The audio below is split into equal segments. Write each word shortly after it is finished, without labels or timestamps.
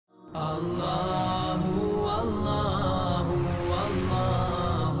Allahu, Allahu,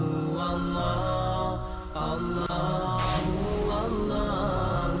 Allahu, Allah, Allahu,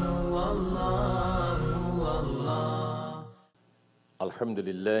 Allahu, Allahu, Allah.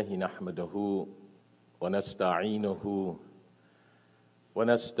 Alhamdulillah, nahmaduhu wa nasta'inuhu wa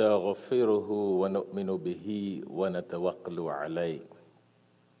nastaghfiruhu wa nu'minu bihi wa natawakkalu alayhi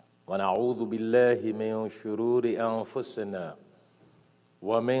wa na'udhu billahi min shururi anfusina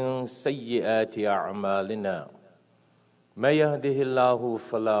wa min sayyiati a'malina. Man yahdihillahu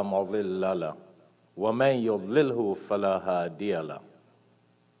fala mudilla lahu wa man yudlilhu fala hadiya lahu.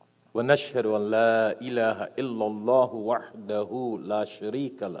 Wa nashhadu an la ilaha illallah wahdahu la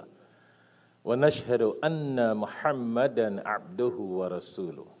sharika lahu wa nashhadu anna Muhammadan abduhu wa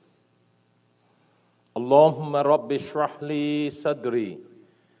rasuluh. Allahumma rabbi shrah li sadri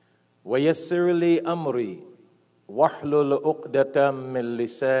wa yassir li amri wahlul uqdatam min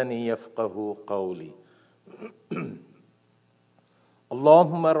lisani yafqahu qawli.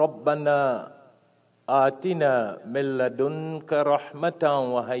 Allahumma rabbana atina min ladunka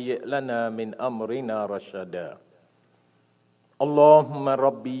rahmatan wa hayyi' lana min amrina rashada. Allahumma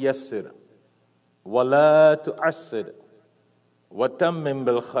rabbi yassir wa la tu'assir wa tammim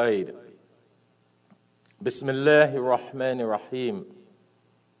bil khair. Bismillahirrahmanirrahim.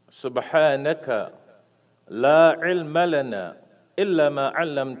 Subhanaka la ilma lana illa ma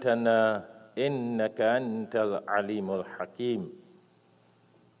 'allamtana innaka antal alimul hakim.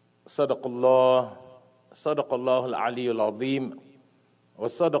 Sadaqallahul aliyyul azim wa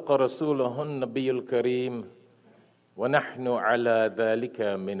sadaqa rasuluhun nabiyul karim wa nahnu ala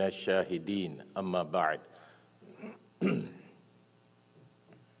dhalika minasy syahidin. Amma ba'd.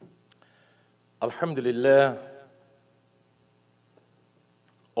 Alhamdulillah,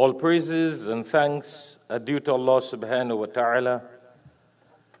 all praises and thanks are due to Allah subhanahu wa ta'ala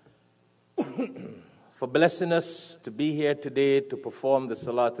for blessing us to be here today to perform the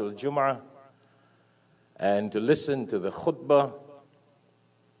Salatul Jum'ah and to listen to the khutbah.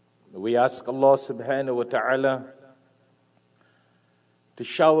 We ask Allah subhanahu wa ta'ala to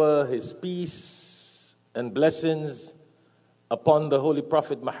shower His peace and blessings upon the Holy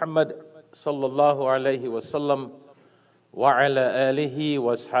Prophet Muhammad sallallahu alayhi wa sallam wa ala alihi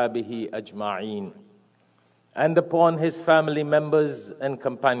wa ashabihi ajma'een, and upon his family members and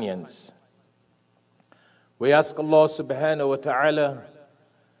companions. We ask Allah subhanahu wa ta'ala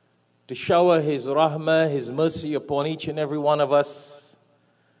to shower His rahmah, His mercy upon each and every one of us,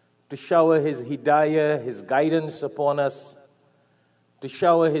 to shower His hidayah, His guidance upon us, to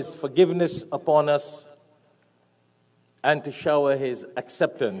shower His forgiveness upon us, and to shower His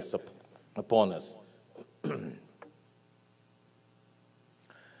acceptance upon us.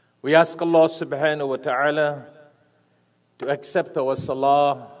 We ask Allah subhanahu wa ta'ala to accept our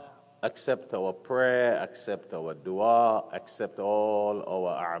salah, accept our prayer, accept our dua, accept all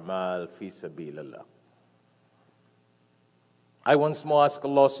our a'mal fi sabilillah. I once more ask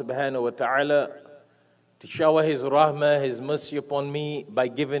Allah subhanahu wa ta'ala to shower His rahmah, His mercy upon me by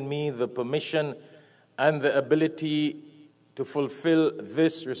giving me the permission and the ability to fulfill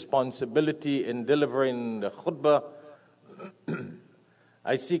this responsibility in delivering the khutbah.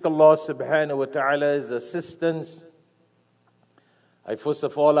 I seek Allah subhanahu wa ta'ala's assistance. I first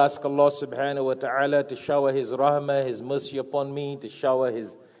of all ask Allah subhanahu wa ta'ala to shower His rahmah, His mercy upon me, to shower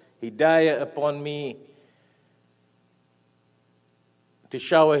His hidayah upon me, to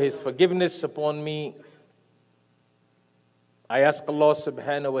shower His forgiveness upon me. I ask Allah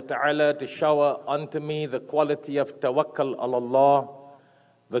subhanahu wa ta'ala to shower unto me the quality of tawakkal ala Allah,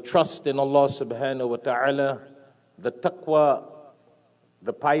 the trust in Allah subhanahu wa ta'ala, the taqwa,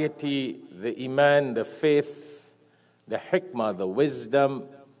 the piety, the iman, the faith, the hikmah, the wisdom,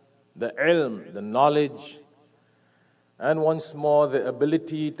 the ilm, the knowledge, and once more the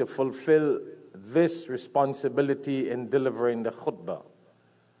ability to fulfill this responsibility in delivering the khutbah.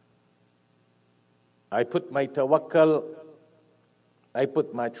 I put my tawakkal, I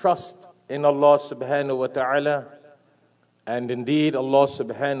put my trust in Allah subhanahu wa ta'ala, and indeed Allah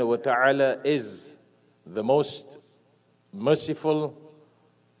subhanahu wa ta'ala is the most merciful.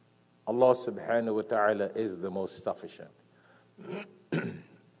 Allah subhanahu wa ta'ala is the most sufficient.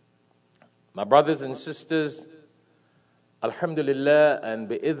 My brothers and sisters, alhamdulillah and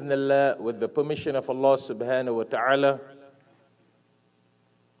bi'idhnillah, with the permission of Allah subhanahu wa ta'ala,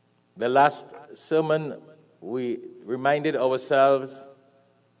 the last sermon we reminded ourselves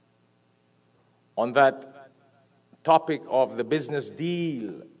on that topic of the business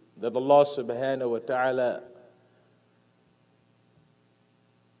deal that Allah subhanahu wa ta'ala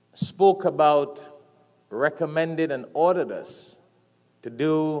spoke about, recommended and ordered us to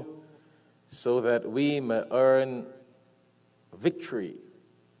do so that we may earn victory,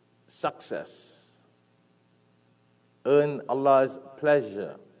 success, earn Allah's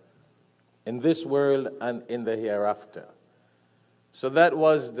pleasure in this world and in the hereafter. So that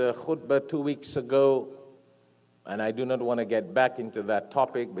was the khutbah 2 weeks ago, and I do not want to get back into that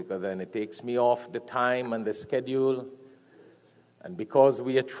topic because then it takes me off the time and the schedule. And because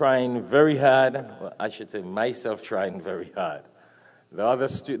we are trying very hard, well, I should say myself trying very hard,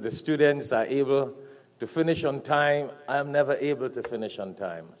 the students are able to finish on time. I am never able to finish on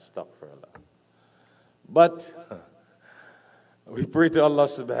time. Astaghfirullah. But we pray to Allah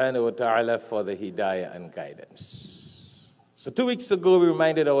subhanahu wa ta'ala for the hidayah and guidance. So 2 weeks ago, we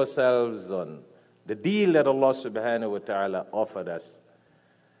reminded ourselves on the deal that Allah subhanahu wa ta'ala offered us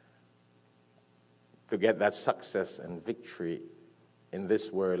to get that success and victory in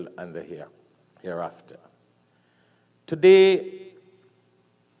this world and the hereafter. Today,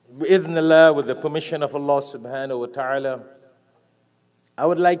 bi'idhnillah, with the permission of Allah subhanahu wa ta'ala, I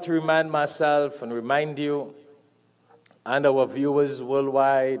would like to remind myself and remind you and our viewers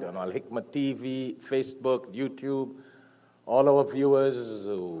worldwide on Al Hikmat TV, Facebook, YouTube, all our viewers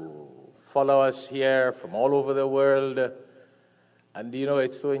who follow us here from all over the world. And you know,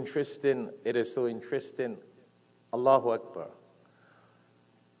 it's so interesting. It is so interesting. Allahu Akbar.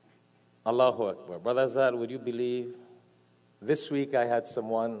 Allahu Akbar. Brother Azad, would you believe? This week I had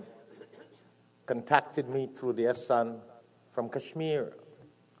someone contacted me through their son from Kashmir.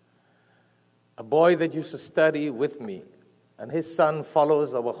 A boy that used to study with me. And his son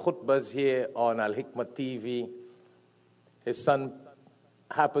follows our khutbahs here on Al Hikmat TV. His son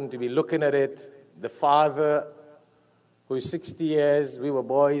happened to be looking at it. The father, who is 60 years, we were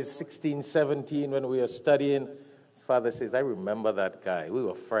boys, 16, 17 when we were studying. His father says, I remember that guy. We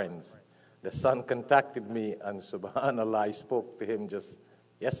were friends. The son contacted me, and subhanAllah, I spoke to him just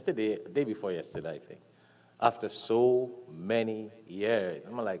yesterday, day before yesterday, I think, after so many years.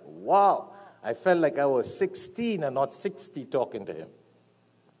 I'm like, wow. I felt like I was 16 and not 60 talking to him.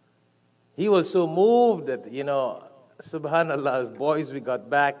 He was so moved that, you know, subhanAllah, as boys, we got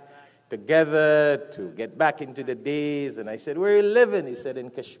back together to get back into the days. And I said, where are you living? He said, in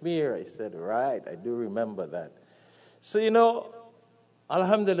Kashmir. I said, right, I do remember that. So, you know,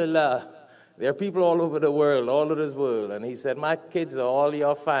 alhamdulillah, there are people all over the world, all over this world. And he said, my kids are all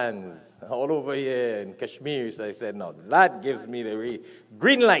your fans, all over here in Kashmir. So I said, no, that gives me the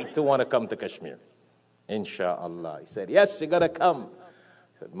green light to want to come to Kashmir, inshallah. He said, yes, you got to come.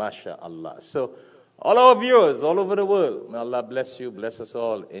 I said, mashallah. So all our viewers all over the world, may Allah bless you, bless us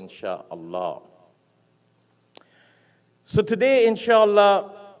all, inshallah. So today,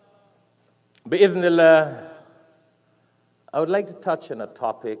 inshallah, bi'idhnillah, I would like to touch on a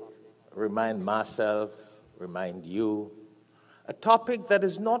topic, remind myself, remind you, a topic that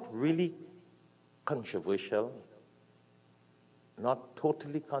is not really controversial, not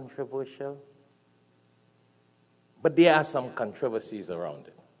totally controversial, but there are some controversies around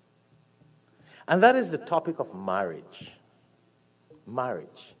it. And that is the topic of marriage.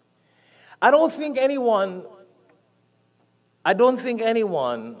 Marriage. I don't think anyone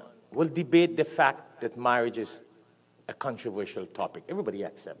will debate the fact that marriage is a controversial topic. Everybody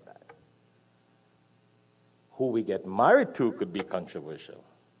accepts that. Who we get married to could be controversial.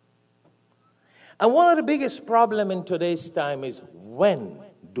 And one of the biggest problems in today's time is, when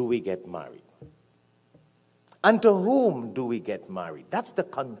do we get married? And to whom do we get married? That's the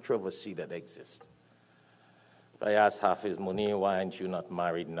controversy that exists. If I ask Hafiz Munir, why aren't you not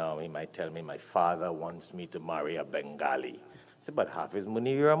married now? He might tell me, my father wants me to marry a Bengali. I said, but Hafiz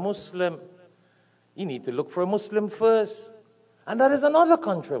Munir, you're a Muslim. You need to look for a Muslim first. And that is another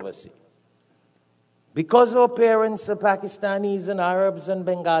controversy. Because our parents are Pakistanis and Arabs and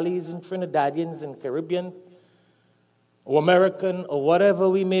Bengalis and Trinidadians and Caribbean, or American, or whatever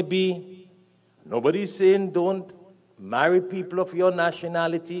we may be, nobody's saying don't marry people of your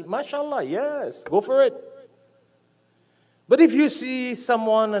nationality. MashaAllah, yes, go for it. But if you see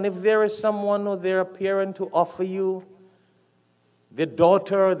someone, and if there is someone or their parent to offer you their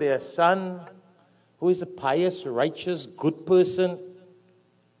daughter or their son, who is a pious, righteous, good person,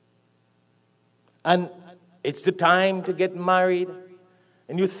 and it's the time to get married,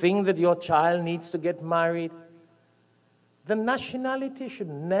 and you think that your child needs to get married, the nationality should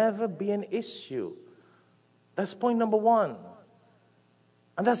never be an issue. That's point number one.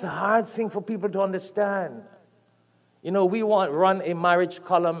 And that's a hard thing for people to understand. You know, we run a marriage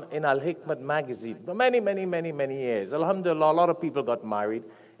column in Al Hikmat Magazine for many, many, many, many years. Alhamdulillah, a lot of people got married.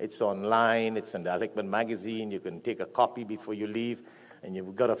 It's online, it's in the Al Hikmat Magazine. You can take a copy before you leave. And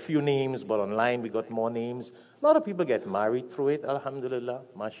you've got a few names, but online we got more names. A lot of people get married through it, alhamdulillah,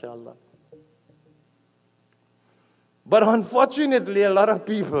 mashallah. But unfortunately, a lot of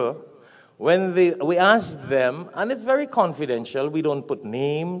people, when we ask them, and it's very confidential, we don't put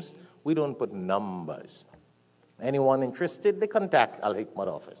names, we don't put numbers. Anyone interested, they contact Al-Hikmat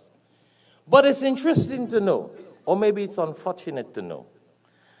office. But it's interesting to know, or maybe it's unfortunate to know,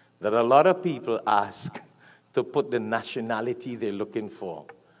 that a lot of people ask to put the nationality they're looking for.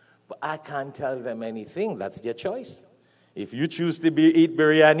 But I can't tell them anything. That's their choice. If you choose to eat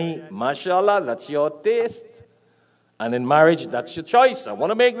biryani, mashallah, that's your taste. And in marriage, that's your choice. I want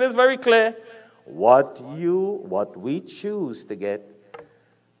to make this very clear. What we choose to get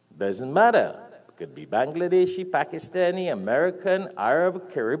doesn't matter. It could be Bangladeshi, Pakistani, American,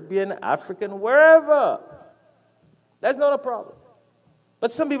 Arab, Caribbean, African, wherever. That's not a problem.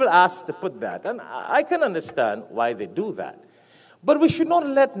 But some people ask to put that, and I can understand why they do that. But we should not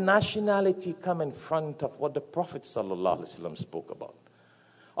let nationality come in front of what the Prophet ﷺ spoke about.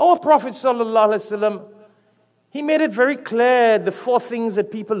 Our Prophet ﷺ, he made it very clear the 4 things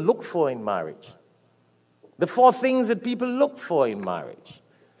that people look for in marriage. The 4 things that people look for in marriage.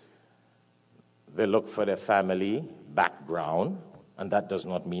 They look for their family background, and that does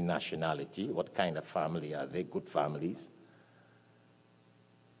not mean nationality. What kind of family are they? Good families.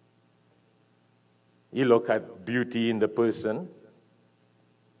 You look at beauty in the person.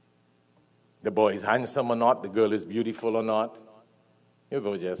 The boy is handsome or not, the girl is beautiful or not. You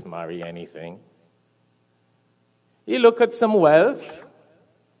don't just marry anything. You look at some wealth.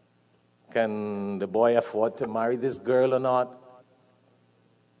 Can the boy afford to marry this girl or not?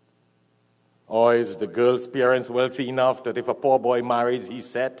 Or is the girl's parents wealthy enough that if a poor boy marries, he's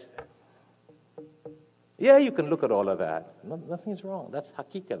set? Yeah, you can look at all of that. Nothing's wrong. That's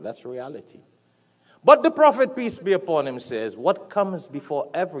haqiqah, that's reality. But the Prophet, peace be upon him, says, what comes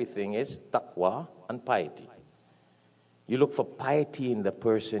before everything is taqwa and piety. You look for piety in the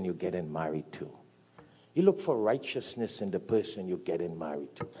person you're getting married to. You look for righteousness in the person you're getting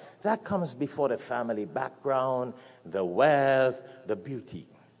married to. That comes before the family background, the wealth, the beauty.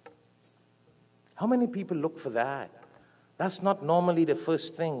 How many people look for that? That's not normally the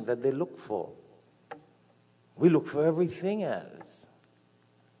first thing that they look for. We look for everything else.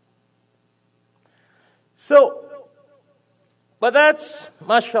 So, but that's,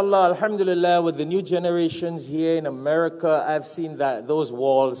 mashallah, alhamdulillah, with the new generations here in America, I've seen that those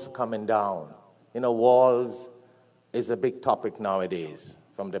walls coming down. You know, walls is a big topic nowadays.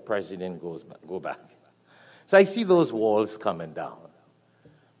 From the president go back. So I see those walls coming down.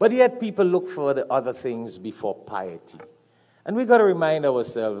 But yet people look for the other things before piety. And we got to remind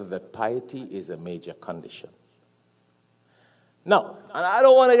ourselves that piety is a major condition. Now, and I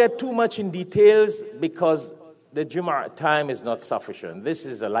don't want to get too much in details because the Jumu'ah time is not sufficient. This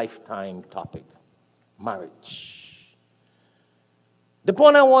is a lifetime topic, marriage. The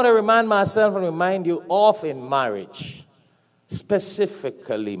point I want to remind myself and remind you of in marriage,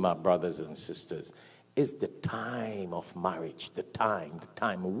 specifically, my brothers and sisters, is the time of marriage, the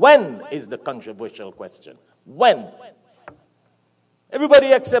time. When is the controversial question? When?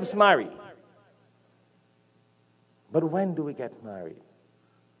 Everybody accepts marriage. But when do we get married?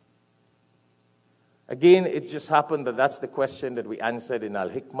 Again, it just happened that that's the question that we answered in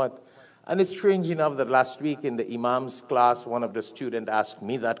Al-Hikmat. And it's strange enough that last week in the Imam's class, one of the students asked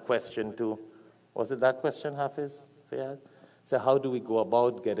me that question too. Was it that question, Hafiz? So how do we go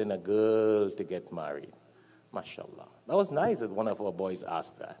about getting a girl to get married? MashaAllah. That was nice that one of our boys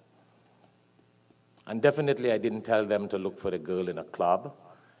asked that. And definitely I didn't tell them to look for the girl in a club,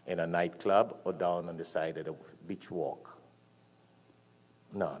 in a nightclub, or down on the side of the beach walk.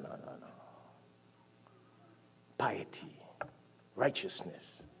 No. Piety,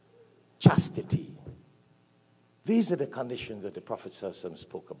 righteousness, chastity. These are the conditions that the Prophet ﷺ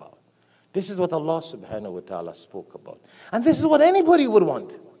spoke about. This is what Allah subhanahu wa ta'ala spoke about. And this is what anybody would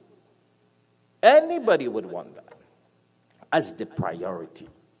want. Anybody would want that as the priority.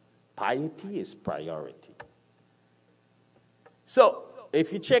 Piety is priority. So,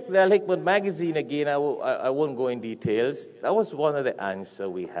 if you check the Al-Hikmat magazine again, I won't go in details. That was one of the answers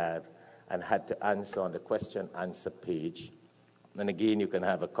we had and had to answer on the question answer page. And again, you can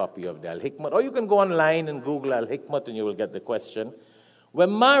have a copy of the Al-Hikmat, or you can go online and Google Al-Hikmat and you will get the question.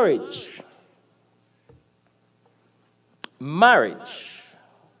 When marriage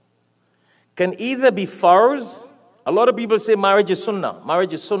can either be farz. A lot of people say marriage is sunnah.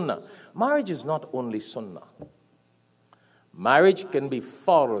 Marriage is sunnah. Marriage is not only sunnah. Marriage can be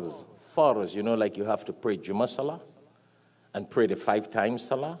farz. Farz, you know, like you have to pray Jummah Salah and pray the 5 times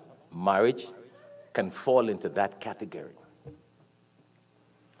Salah. Marriage can fall into that category.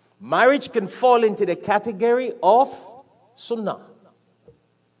 Marriage can fall into the category of sunnah.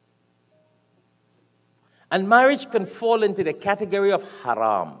 And marriage can fall into the category of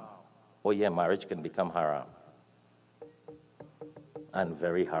haram. Oh yeah, marriage can become haram. And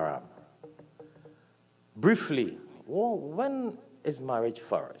very haram. Briefly, when is marriage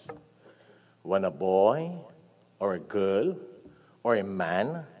for us? When a boy or a girl or a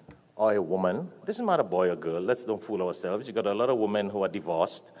man or a woman, doesn't matter boy or girl, let's don't fool ourselves. You got a lot of women who are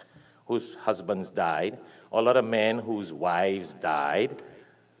divorced, whose husbands died, or a lot of men whose wives died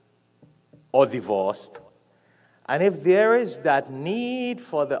or divorced. And if there is that need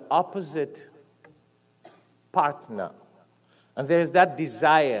for the opposite partner, and there is that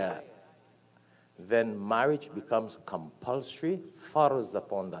desire, then marriage becomes compulsory, farz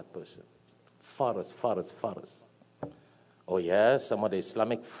upon that person. Farz, farz, farz. Oh yeah, some of the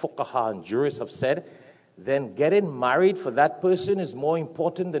Islamic fuqaha and jurists have said, then getting married for that person is more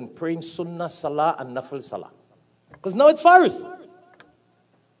important than praying sunnah, salah, and nafil salah. Because now it's farz.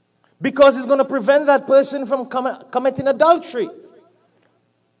 Because it's going to prevent that person from committing adultery.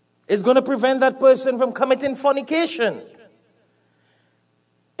 It's going to prevent that person from committing fornication.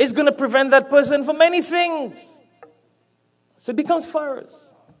 It's going to prevent that person from many things. So it becomes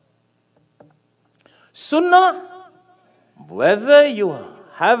farz. Sunnah, whether you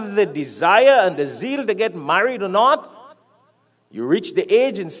have the desire and the zeal to get married or not, you reach the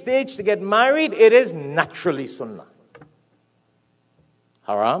age and stage to get married, it is naturally sunnah.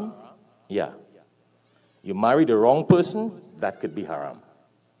 Haram? Yeah. You marry the wrong person, that could be haram.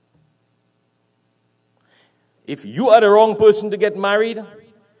 If you are the wrong person to get married,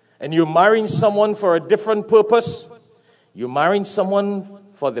 and you're marrying someone for a different purpose, you're marrying someone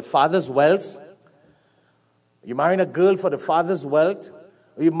for the father's wealth, you're marrying a girl for the father's wealth,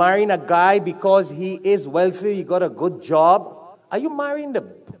 or you're marrying a guy because he is wealthy, he got a good job, are you marrying the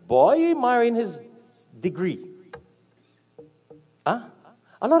boy or are you marrying his degree? Huh?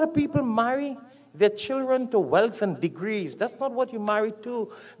 A lot of people marry their children to wealth and degrees. That's not what you marry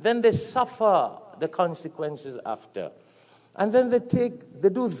to. Then they suffer the consequences after. And then they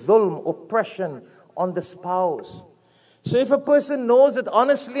do zulm, oppression on the spouse. So if a person knows that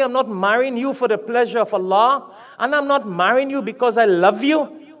honestly I'm not marrying you for the pleasure of Allah, and I'm not marrying you because I love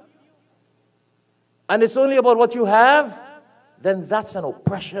you, and it's only about what you have, then that's an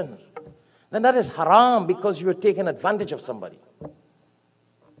oppression. Then that is haram because you're taking advantage of somebody.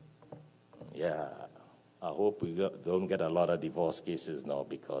 Yeah, I hope we don't get a lot of divorce cases now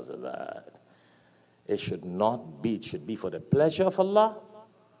because of that. It should not be. It should be for the pleasure of Allah.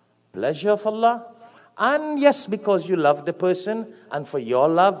 Pleasure of Allah. And yes, because you love the person and for your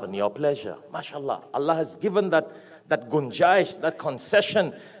love and your pleasure. MashaAllah. Allah has given that gunjaish, that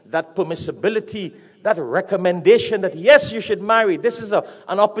concession, that permissibility, that recommendation that yes, you should marry. This is an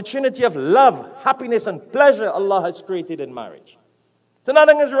opportunity of love, happiness, and pleasure Allah has created in marriage. So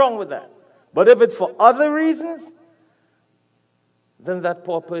nothing is wrong with that. But if it's for other reasons, then that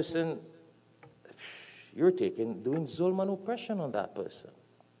poor person, you're doing zulm and oppression on that person.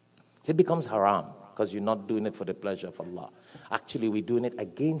 It becomes haram because you're not doing it for the pleasure of Allah. Actually, we're doing it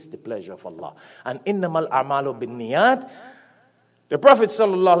against the pleasure of Allah. And innamal a'malu bin niyat, the Prophet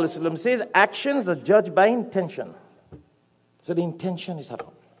ﷺ says, actions are judged by intention. So the intention is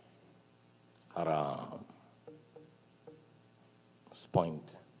haram. Haram. That's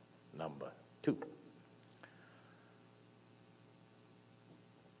point number 2.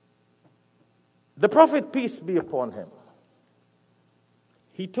 The Prophet, peace be upon him,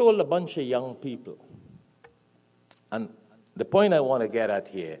 he told a bunch of young people, and the point I want to get at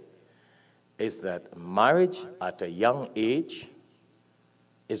here is that marriage at a young age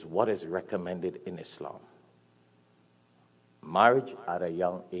is what is recommended in Islam. Marriage at a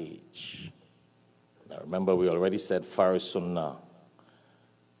young age. Now remember, we already said farz sunnah,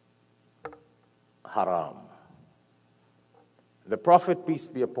 haram. The Prophet, peace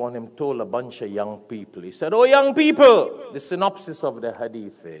be upon him, told a bunch of young people, he said, oh young people, the synopsis of the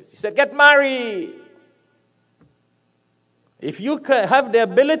hadith is, he said, get married. If you have the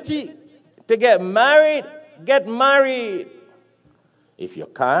ability to get married, get married. If you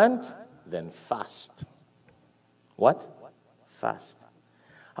can't, then fast. What? Fast.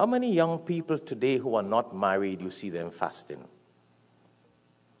 How many young people today who are not married, you see them fasting?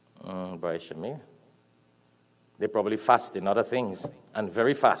 Brother Shamir. They probably fast in other things and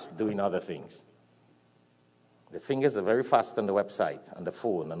very fast doing other things. The fingers are very fast on the website, on the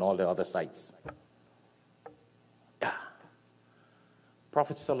phone, and all the other sites. Yeah.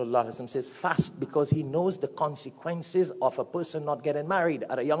 Prophet ﷺ says fast because he knows the consequences of a person not getting married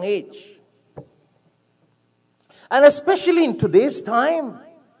at a young age. And especially in today's time,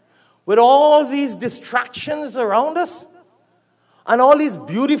 with all these distractions around us, and all these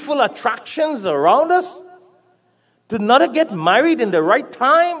beautiful attractions around us, To not get married in the right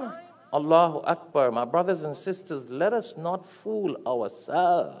time? Allahu Akbar. My brothers and sisters, let us not fool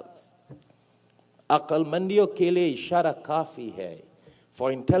ourselves. Aqal mandiyo ke liye ishara kafi hai.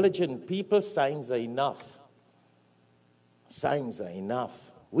 For intelligent people, signs are enough. Signs are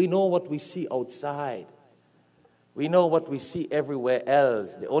enough. We know what we see outside. We know what we see everywhere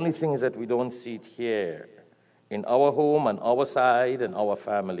else. The only thing is that we don't see it here. In our home, on our side, and our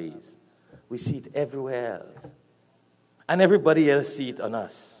families. We see it everywhere else. And everybody else see it on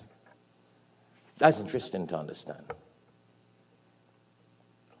us. That's interesting to understand.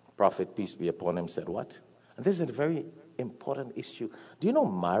 Prophet, peace be upon him, said what? And this is a very important issue. Do you know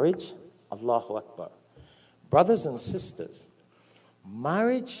marriage? Allahu Akbar. Brothers and sisters,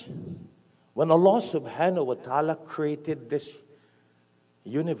 marriage, when Allah subhanahu wa ta'ala created this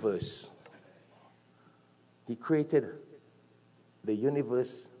universe, He created the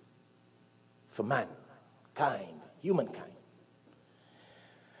universe for mankind, humankind.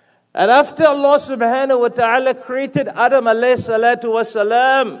 And after Allah subhanahu wa ta'ala created Adam alayhi salatu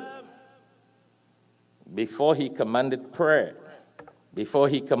wasalam, before He commanded prayer, before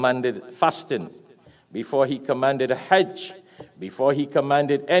He commanded fasting, before He commanded Hajj, before He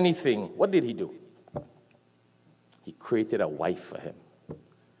commanded anything, what did He do? He created a wife for him.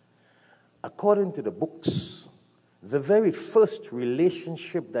 According to the books, the very first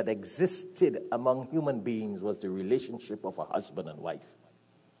relationship that existed among human beings was the relationship of a husband and wife.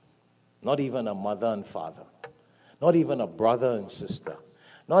 Not even a mother and father. Not even a brother and sister.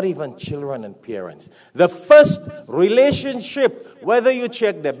 Not even children and parents. The first relationship, whether you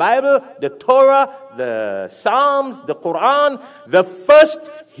check the Bible, the Torah, the Psalms, the Qur'an, the first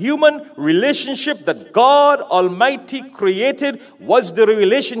human relationship that God Almighty created was the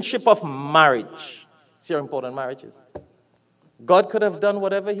relationship of marriage. See how important marriage is? God could have done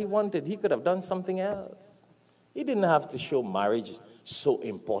whatever He wanted. He could have done something else. He didn't have to show marriage so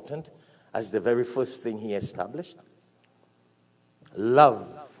important as the very first thing He established. Love,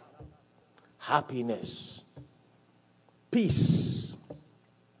 happiness, peace.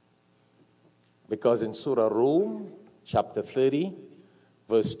 Because in Surah Rum, chapter 30,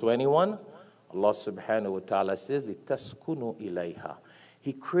 verse 21, Allah subhanahu wa ta'ala says, لِتَسْكُنُوا إِلَيْهَا.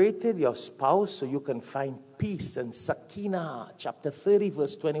 He created your spouse so you can find peace and sakina. Chapter 30,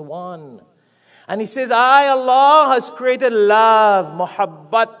 verse 21. And He says, I, Allah, has created love,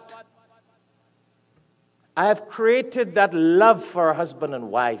 muhabbat. I have created that love for a husband and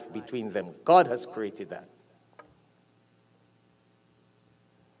wife between them. God has created that.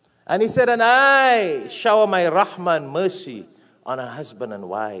 And He said, and I shower my rahmah and mercy on a husband and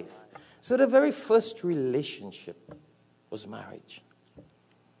wife. So the very first relationship was marriage.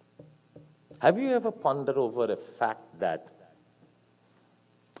 Have you ever pondered over the fact that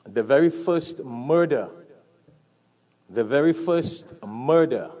the very first murder that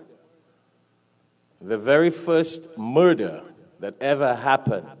ever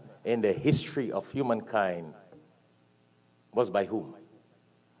happened in the history of humankind was by whom?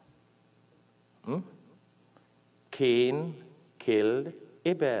 Cain killed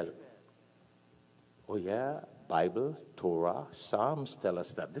Abel. Oh yeah, Bible, Torah, Psalms tell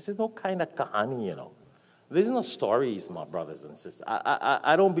us that. This is no kind of kahani, you know. This is no stories, my brothers and sisters.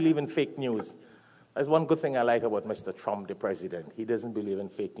 I don't believe in fake news. That's one good thing I like about Mr. Trump, the president. He doesn't believe in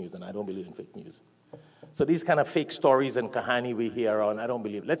fake news, and I don't believe in fake news. So these kind of fake stories and kahani we hear on, I don't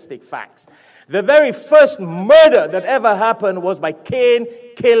believe. Let's take facts. The very first murder that ever happened was by Cain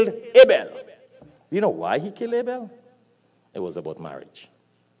killed Abel. You know why he killed Abel? It was about marriage.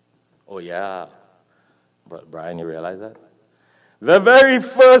 Oh yeah. Brian, you realize that? The very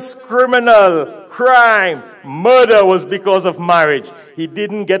first criminal crime, murder, was because of marriage. He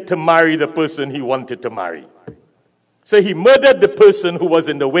didn't get to marry the person he wanted to marry. So he murdered the person who was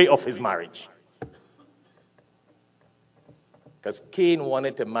in the way of his marriage. Because Cain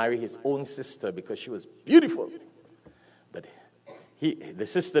wanted to marry his own sister because she was beautiful. But the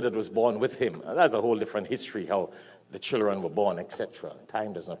sister that was born with him, that's a whole different history, how the children were born, etc.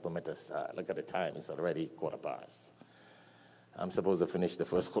 Time does not permit us. Look at the time, it's already 15:15. I'm supposed to finish the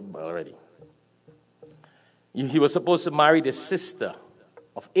first khutbah already. He was supposed to marry the sister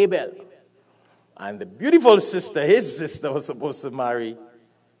of Abel. And the beautiful sister, his sister, was supposed to marry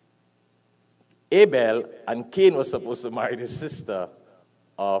Abel, and Cain was supposed to marry the sister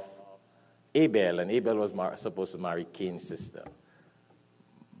of Abel, and Abel was supposed to marry Cain's sister.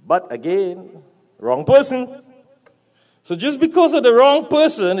 But again, wrong person. So just because of the wrong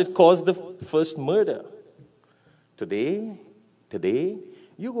person, it caused the first murder. Today,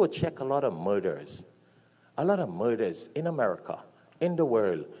 you go check a lot of murders in America, in the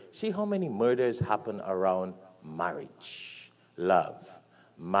world. See how many murders happen around marriage. Love,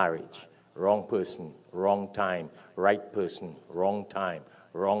 marriage. Wrong person, wrong time. Right person, wrong time,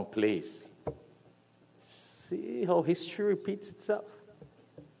 wrong place. See how history repeats itself?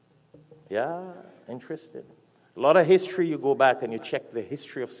 Yeah, interesting. A lot of history, you go back and you check the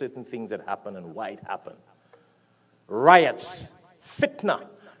history of certain things that happened and why it happened. Riots, fitna,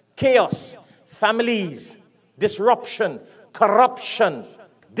 chaos, families, disruption, corruption,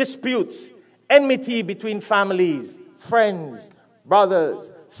 disputes, enmity between families, friends,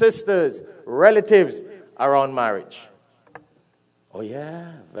 brothers, sisters, relatives around marriage. Oh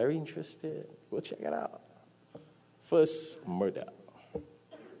yeah, very interesting. Go check it out. First, murder.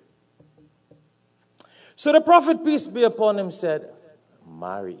 So the Prophet, peace be upon him, said,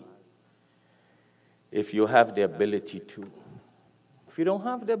 marry if you have the ability to. If you don't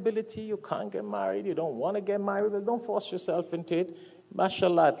have the ability, you can't get married, you don't want to get married, well, don't force yourself into it.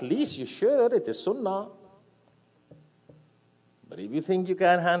 Mashallah, at least you should. It is sunnah. But if you think you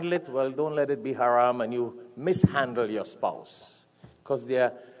can't handle it, well, don't let it be haram and you mishandle your spouse. Because they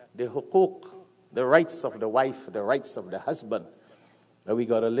are the hukuk, the rights of the wife, the rights of the husband that we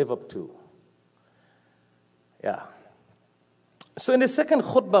got to live up to. Yeah. So in the second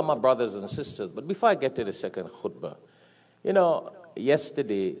khutbah, my brothers and sisters, but before I get to the second khutbah, you know,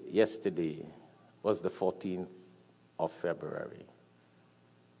 yesterday was the 14th of February.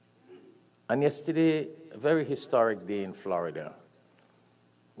 And yesterday, a very historic day in Florida,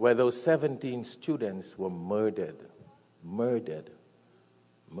 where those 17 students were murdered.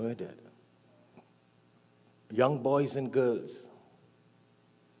 Young boys and girls.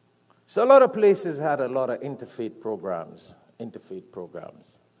 So a lot of places had a lot of interfaith programs.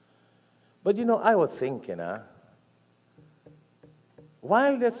 But you know, I was thinking,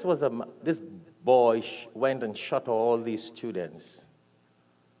 while this boy went and shot all these students,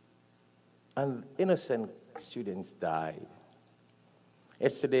 and innocent students died.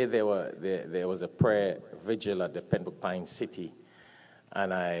 Yesterday there was a prayer vigil at the Pembroke Pines City,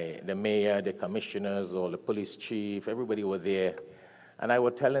 and the mayor, the commissioners, or the police chief, everybody were there. And I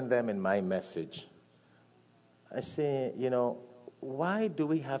was telling them in my message, I say, you know, why do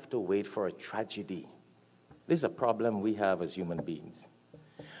we have to wait for a tragedy? This is a problem we have as human beings.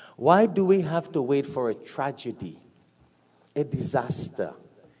 Why do we have to wait for a tragedy, a disaster,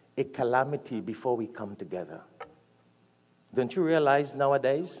 a calamity before we come together? Don't you realize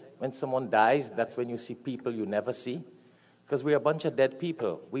nowadays, when someone dies, that's when you see people you never see? Because we're a bunch of dead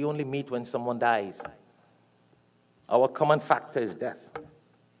people. We only meet when someone dies. Our common factor is death.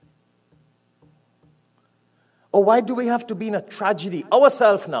 Or why do we have to be in a tragedy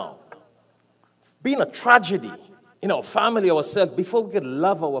ourselves now? Be in a tragedy in our family ourselves before we could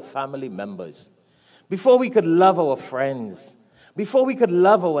love our family members, before we could love our friends, before we could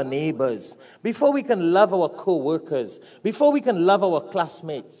love our neighbors, before we can love our co-workers, before we can love our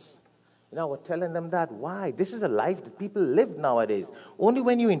classmates. You know, we're telling them that. Why? This is the life that people live nowadays. Only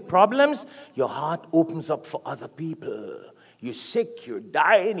when you're in problems, your heart opens up for other people. You're sick, you're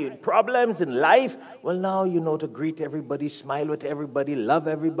dying, you're in problems in life. Well, now you know to greet everybody, smile with everybody, love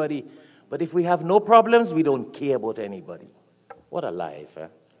everybody. But if we have no problems, we don't care about anybody. What a life, eh?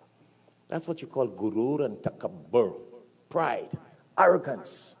 That's what you call gurur and takabbur. Pride,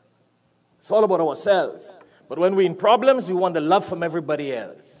 arrogance. It's all about ourselves. But when we're in problems, we want the love from everybody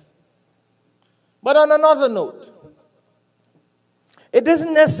else. But on another note, it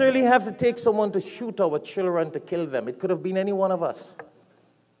doesn't necessarily have to take someone to shoot our children to kill them. It could have been any one of us.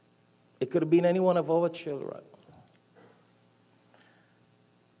 It could have been any one of our children.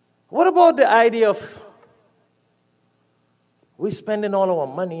 What about the idea of we spending all our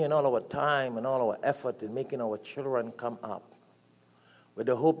money and all our time and all our effort in making our children come up with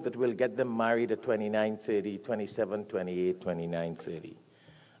the hope that we'll get them married at 29, 30, 27, 28, 29, 30.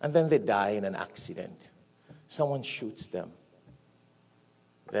 And then they die in an accident. Someone shoots them.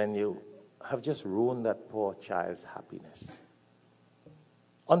 Then you have just ruined that poor child's happiness.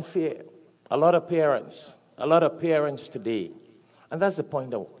 Unfair. A lot of parents today, and that's the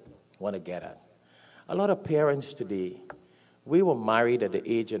point I want to get at. A lot of parents today, we were married at the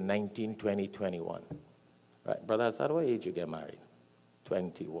age of 19, 20, 21. Right, brothers, at what age you get married?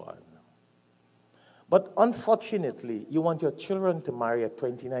 21. But unfortunately, you want your children to marry at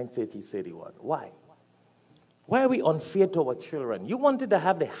 29, 30, 31. Why? Why are we unfair to our children? You wanted to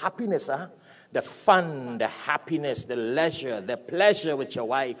have the happiness, the fun, the happiness, the leisure, the pleasure with your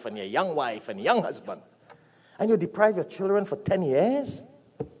wife and your young husband. And you deprive your children for 10 years?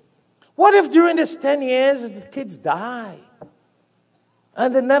 What if during this 10 years the kids die?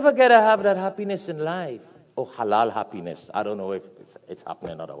 And they never get to have that happiness in life. Oh, halal happiness. I don't know if it's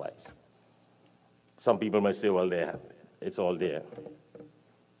happening otherwise. Some people may say, well, it's all there.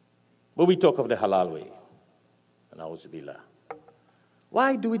 But we talk of the halal way. Na'udzubillah.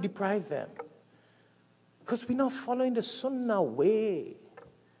 Why do we deprive them? Because we're not following the sunnah way.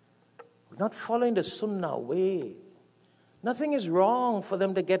 We're not following the sunnah way. Nothing is wrong for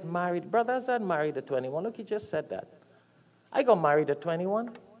them to get married. Brother Azad married at 21. Look, he just said that. I got married at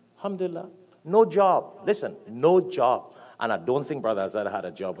 21. Alhamdulillah. No job. Listen, no job. And I don't think Brother Azad had a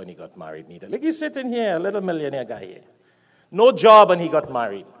job when he got married neither. Look, he's sitting here, a little millionaire guy here. No job when he got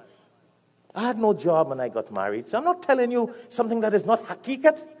married. I had no job when I got married. So I'm not telling you something that is not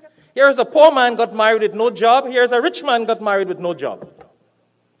hakikat. Here's a poor man got married with no job. Here's a rich man got married with no job.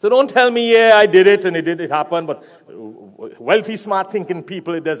 So don't tell me, yeah, I did it and it happened, but wealthy, smart thinking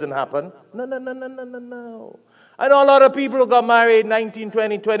people, it doesn't happen. No. I know a lot of people who got married 19,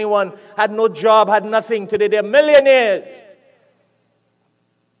 20, 21, had no job, had nothing. Today they're millionaires.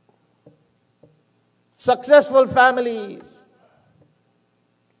 Successful families.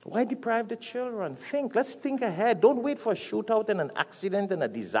 Why deprive the children? Think. Let's think ahead. Don't wait for a shootout and an accident and a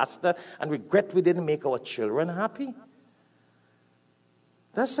disaster and regret we didn't make our children happy.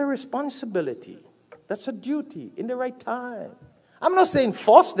 That's a responsibility. That's a duty in the right time. I'm not saying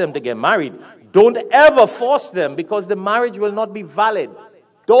force them to get married. Don't ever force them because the marriage will not be valid.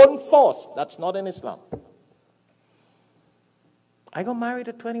 Don't force. That's not in Islam. I got married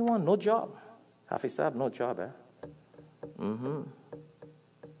at 21, no job. Hafiz Saab, no job,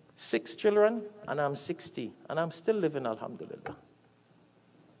 6 children, and I'm 60, and I'm still living, alhamdulillah.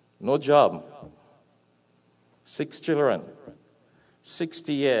 No job. 6 children,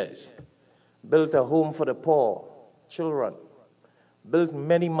 60 years. Built a home for the poor, children. Built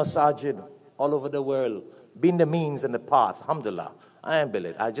many masajid all over the world. Been the means and the path, alhamdulillah. I am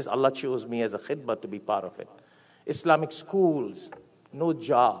built. Allah chose me as a khidmah to be part of it. Islamic schools, no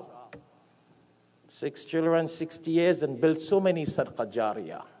job. 6 children, 60 years, and built so many sadaqah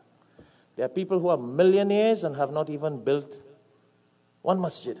jariyah. There are people who are millionaires and have not even built one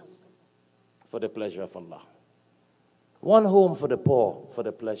masjid for the pleasure of Allah. One home for the poor for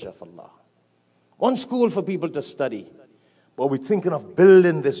the pleasure of Allah. One school for people to study. But we're thinking of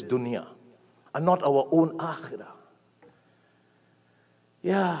building this dunya and not our own akhirah.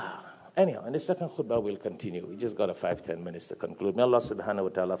 Yeah. Anyhow, in the second khutbah we'll continue. We just got 5-10 minutes to conclude. May Allah subhanahu wa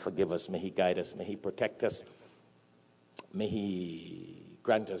ta'ala forgive us. May He guide us. May He protect us. May He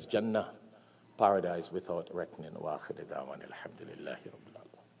grant us Jannah, paradise without reckoning. Wa akhir da'wana alhamdulillahi rabbil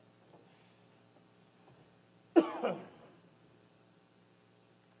alamin.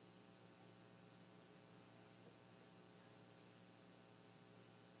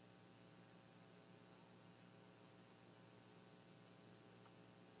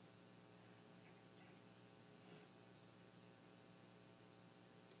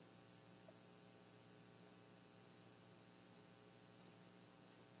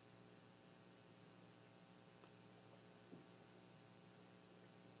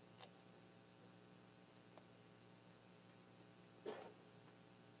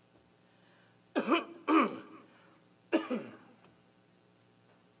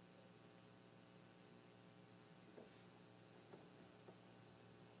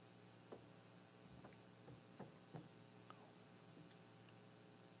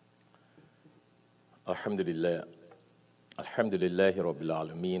 Alhamdulillah. Alhamdulillahi Rabbil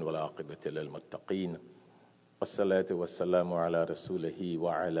Alameen wa la'aqibati lil muttaqeen. Wassalatu wassalamu ala rasulihi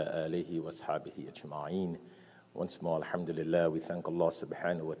wa ala alihi wa ashabihi ajma'een. Once more, alhamdulillah, we thank Allah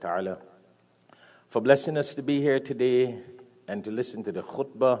subhanahu wa ta'ala for blessing us to be here today and to listen to the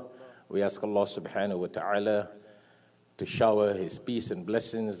khutbah. We ask Allah subhanahu wa ta'ala to shower His peace and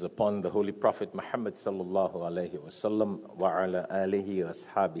blessings upon the Holy Prophet Muhammad sallallahu alayhi wa sallam wa ala alihi wa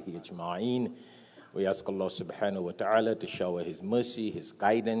ashabihi ajma'een. We ask Allah subhanahu wa ta'ala to shower His mercy, His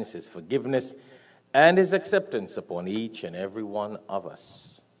guidance, His forgiveness, and His acceptance upon each and every one of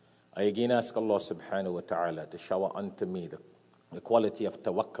us. I again ask Allah subhanahu wa ta'ala to shower unto me the quality of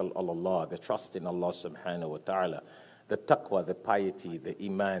tawakkul ala Allah, the trust in Allah subhanahu wa ta'ala, the taqwa, the piety, the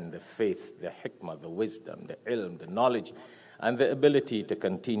iman, the faith, the hikmah, the wisdom, the ilm, the knowledge, and the ability to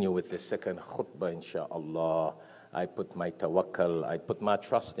continue with the second khutbah, insha'Allah. I put my tawakkul, I put my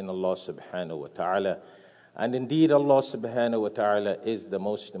trust in Allah subhanahu wa ta'ala. And indeed, Allah subhanahu wa ta'ala is the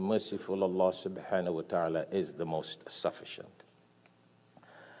most merciful. Allah subhanahu wa ta'ala is the most sufficient.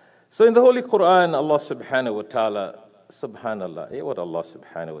 So in the Holy Qur'an, Allah subhanahu wa ta'ala, subhanallah, hear what Allah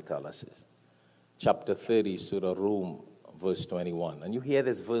subhanahu wa ta'ala says. Chapter 30, Surah Rum, verse 21. And you hear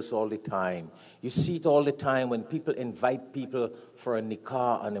this verse all the time. You see it all the time when people invite people for a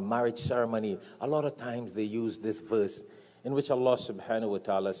nikah and a marriage ceremony. A lot of times they use this verse. in which Allah subhanahu wa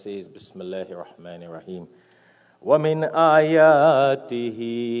ta'ala says, Bismillahir Rahmanir Rahim, وَمِنْ آيَاتِهِ,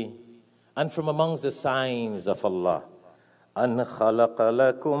 and from amongst the signs of Allah, أَنْ خَلَقَ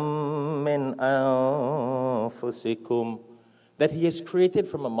لَكُم مِّنْ أَنفُسِكُمْ, that He has created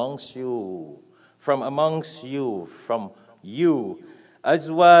from you,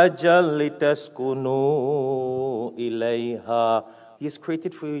 أَزْوَاجًا لِتَسْكُنُوا إِلَيْهَا, He has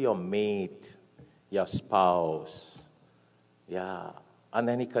created for you your mate, your spouse. Yeah. And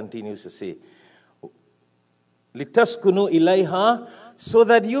then He continues to say, لِتَسْكُنُوا إِلَيْهَا, so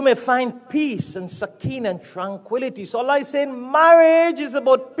that you may find peace and sakeen and tranquility. So Allah is saying marriage is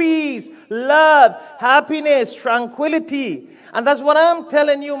about peace, love, happiness, tranquility. And that's what I'm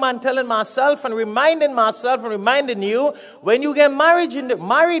telling you, man, telling myself and reminding you. When you get married in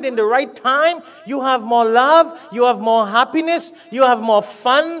the right time, you have more love, you have more happiness, you have more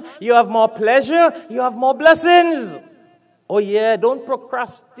fun, you have more pleasure, you have more blessings. Oh yeah, don't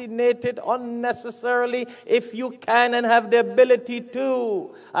procrastinate it unnecessarily if you can and have the ability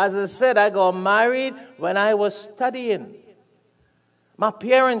to. As I said, I got married when I was studying. My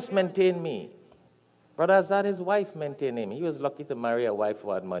parents maintained me. Brother Azad, his wife maintained him. He was lucky to marry a wife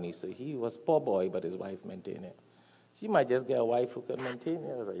who had money, so he was poor boy, but his wife maintained him. So you might just get a wife who can maintain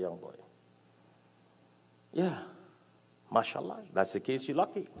you as a young boy. Yeah, mashallah, that's the case, you're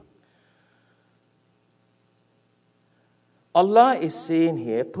lucky. Allah is saying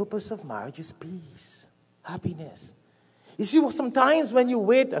here, purpose of marriage is peace, happiness. You see, sometimes when you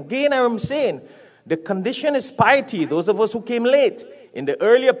wait, again I'm saying, the condition is piety. Those of us who came late, in the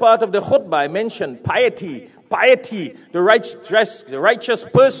earlier part of the khutbah, I mentioned piety, the righteous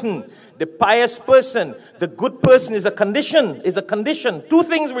person, the pious person, the good person is a condition, Two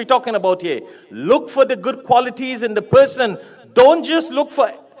things we're talking about here. Look for the good qualities in the person. Don't just look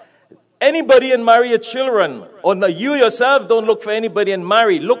for anybody and marry your children. Or you yourself don't look for anybody and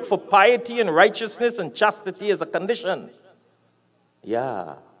marry. Look for piety and righteousness and chastity as a condition.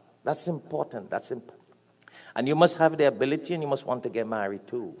 Yeah, that's important. And you must have the ability and you must want to get married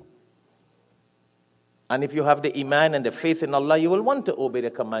too. And if you have the iman and the faith in Allah, you will want to obey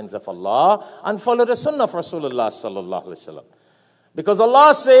the commands of Allah and follow the sunnah of Rasulullah sallallahu alaihi wasallam. Because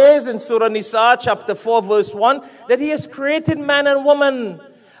Allah says in Surah Nisa chapter 4 verse 1 that He has created man and woman.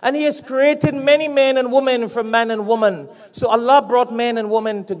 And He has created many men and women from man and woman. So Allah brought men and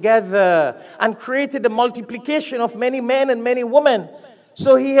women together and created the multiplication of many men and many women.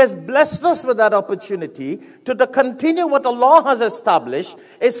 So He has blessed us with that opportunity to continue what Allah has established,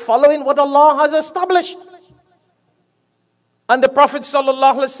 is following what Allah has established. And the Prophet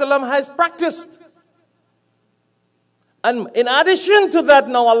ﷺ has practiced. And in addition to that,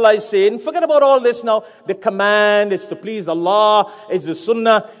 now Allah is saying, forget about all this now. The command is to please Allah, it's the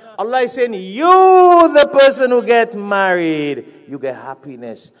sunnah. Allah is saying, you, the person who get married, you get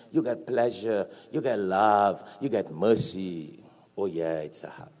happiness, you get pleasure, you get love, you get mercy. Oh yeah,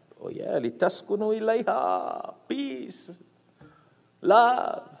 litaskunu ilayha, peace,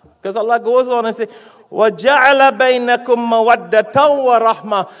 love. Because Allah goes on and says, وَجَعَلَ بَيْنَكُمْ مَوَدَّةً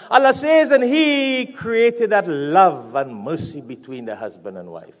وَرَحْمَةً. Allah says, and He created that love and mercy between the husband and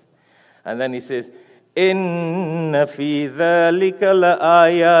wife. And then He says, إِنَّ فِي ذَلِكَ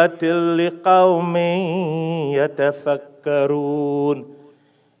لَآيَاتٍ لِقَوْمٍ يَتَفَكَّرُونَ.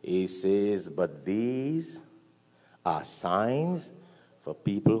 He says, but these are signs for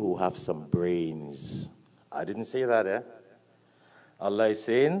people who have some brains. I didn't say that, eh? Allah is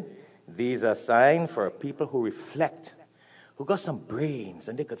saying, these are signs for people who reflect, who got some brains,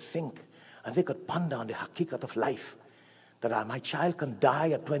 and they could think, and they could ponder on the hakikat of life. That my child can die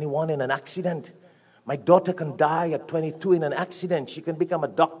at 21 in an accident. My daughter can die at 22 in an accident. She can become a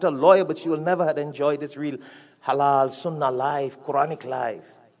doctor, lawyer, but she will never have enjoyed this real halal, sunnah life, Quranic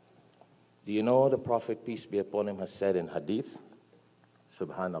life. Do you know the Prophet, peace be upon him, has said in hadith,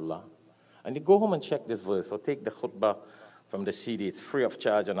 subhanallah. And you go home and check this verse, or take the khutbah from the CD. It's free of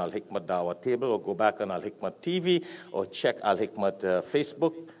charge on Al-Hikmat Dawah table, or go back on Al-Hikmat TV, or check Al-Hikmat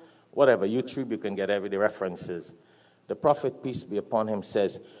Facebook, whatever, YouTube, you can get every references. The Prophet, peace be upon him,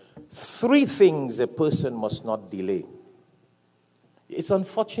 says, 3 things a person must not delay. It's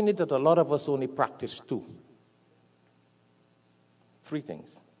unfortunate that a lot of us only practice 2. 3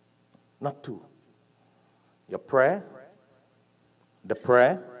 things, not 2. Your prayer, the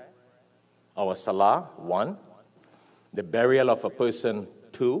prayer, our salah, 1. The burial of a person,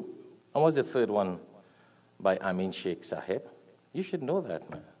 2. And what's the 3rd one? By Amin Sheikh Sahib. You should know that,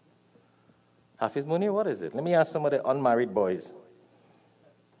 man. Hafiz Munir, what is it? Let me ask some of the unmarried boys.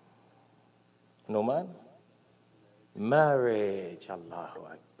 No, man? Marriage, Allahu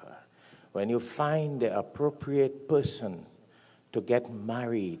Akbar. When you find the appropriate person to get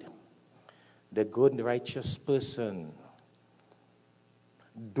married. The good, righteous person.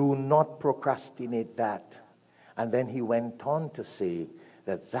 Do not procrastinate that. And then he went on to say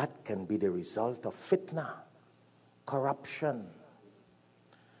that that can be the result of fitna, corruption.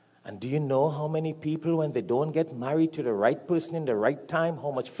 And do you know how many people, when they don't get married to the right person in the right time, how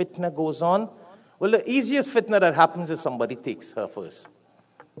much fitna goes on? Well, the easiest fitna that happens is somebody takes her first,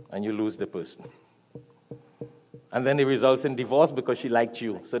 and you lose the person. And then it results in divorce because she liked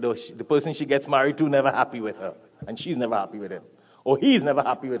you. So the person she gets married to never happy with her, and she's never happy with him. Or he's never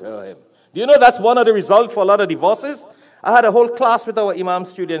happy with her or him. Do you know that's one of the results for a lot of divorces? I had a whole class with our Imam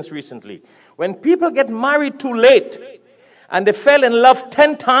students recently. When people get married too late, and they fell in love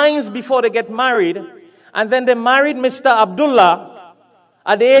 10 times before they get married, and then they married Mr. Abdullah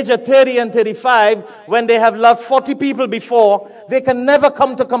at the age of 30 and 35, when they have loved 40 people before, they can never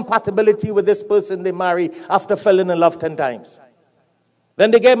come to compatibility with this person they marry after falling in love 10 times.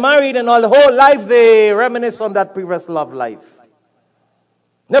 Then they get married, and all the whole life they reminisce on that previous love life.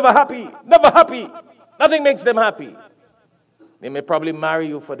 Never happy, never happy. Nothing makes them happy. They may probably marry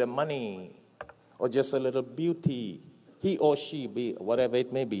you for the money or just a little beauty. He or she, be whatever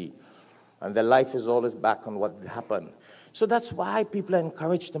it may be. And their life is always back on what happened. So that's why people are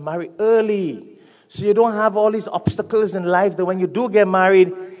encouraged to marry early. So you don't have all these obstacles in life that when you do get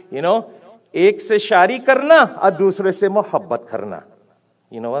married, you know, ek se shadi karna, aur dusre se mohabbat karna.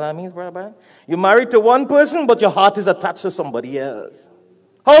 You know what that means, brother Brian? You're married to one person, but your heart is attached to somebody else.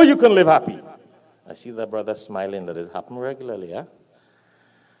 How you can live happy? I see that brother smiling. That has happened regularly, huh?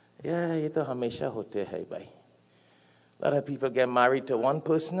 Yeah, ye to hamesha hote hai bhai. A lot of people get married to one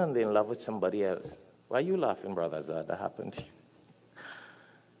person and they're in love with somebody else. Why are you laughing, brother? That happened to you.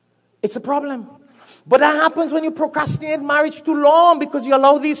 It's a problem. But that happens when you procrastinate marriage too long, because you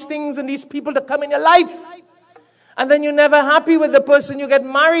allow these things and these people to come in your life. And then you're never happy with the person you get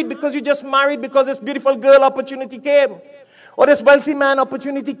married, because you just married because this beautiful girl opportunity came. Or this wealthy man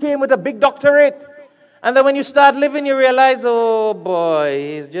opportunity came with a big doctorate. And then when you start living, you realize, oh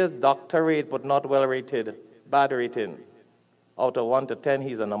boy, he's just doctorate but not well rated. Bad rating. Out of 1 to 10,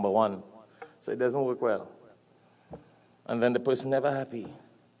 he's a number 1. So it doesn't work well. And then the person never happy.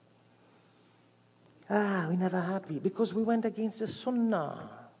 We're never happy because we went against the sunnah.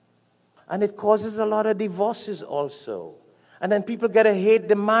 And it causes a lot of divorces also. And then people get to hate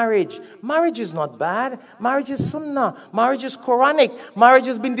the marriage. Marriage is not bad. Marriage is sunnah. Marriage is Quranic. Marriage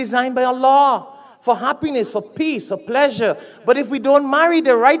has been designed by Allah for happiness, for peace, for pleasure. But if we don't marry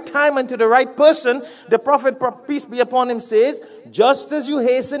the right time and to the right person, the Prophet, peace be upon him, says, just as you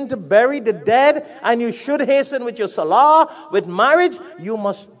hasten to bury the dead, and you should hasten with your salah, with marriage, you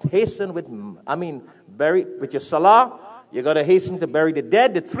must hasten with, bury with your salah. You got to hasten to bury the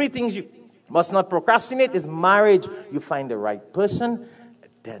dead. The 3 things you must not procrastinate is marriage. You find the right person,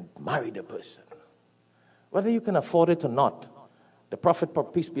 then marry the person. Whether you can afford it or not, the Prophet,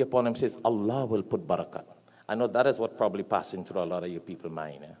 peace be upon him, says, Allah will put barakat. I know that is what probably passing through a lot of you people's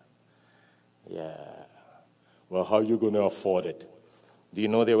mind. Yeah. Well, how are you going to afford it? Do you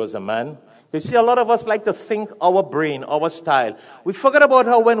know there was a man? You see, a lot of us like to think our brain, our style. We forget about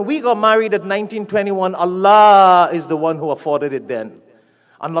how when we got married at 1921, Allah is the one who afforded it then.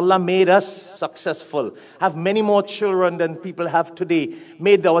 And Allah made us successful. Have many more children than people have today.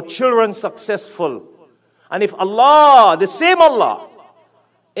 Made our children successful. And if Allah, the same Allah,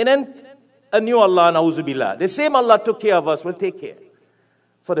 and then a new Allah, na'uzubillah, the same Allah took care of us, will take care.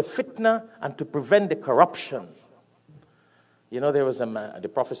 For the fitna and to prevent the corruption. You know, there was a man, the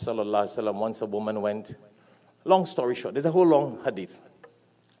Prophet sallallahu alaihi wasallam, once a woman went, long story short, there's a whole long hadith.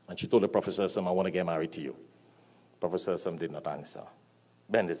 And she told the Prophet sallallahu alaihi wasallam, I want to get married to you. Prophet sallallahu alaihi wasallam did not answer.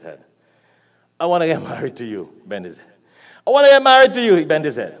 Bend his head. I want to get married to you. Bend his head. I want to get married to you. He bent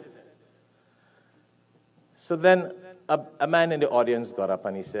his head. So then a man in the audience got up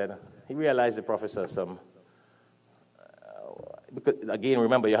and he said, he realized the Prophet sallallahu alaihi wasallam, because again,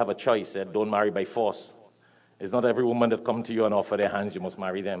 remember, you have a choice. Don't marry by force. It's not every woman that comes to you and offer their hands, you must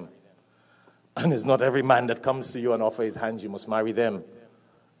marry them. And it's not every man that comes to you and offer his hands, you must marry them.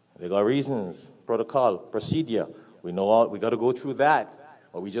 They got reasons, protocol, procedure. We know all, we got to go through that.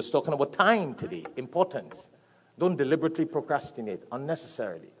 But we're just talking about time today, importance. Don't deliberately procrastinate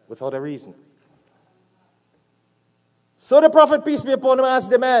unnecessarily, without a reason. So the Prophet, peace be upon him,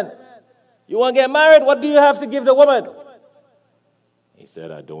 asked the man, you want to get married? What do you have to give the woman? He said,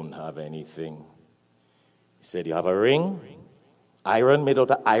 I don't have anything. He said, you have a ring? Iron, made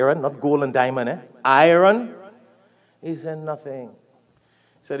out of iron, not gold and diamond, Iron? He said, nothing.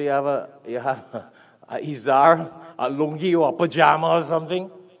 He said, you have a izar, a lungi or a pajama or something?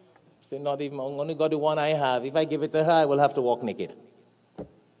 said, not even, I'm only got the one I have. If I give it to her, I will have to walk naked.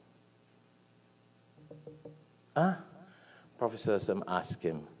 Prophet asked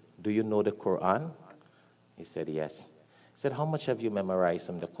him, do you know the Qur'an? He said, yes. He said, how much have you memorized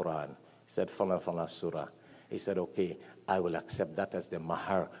from the Qur'an? He said, Fala surah. He said, okay, I will accept that as the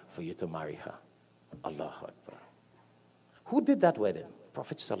mahar for you to marry her. Allahu Akbar. Who did that wedding?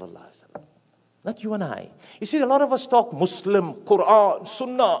 Prophet Sallallahu Alaihi Wasallam. Not you and I. You see, a lot of us talk Muslim, Qur'an,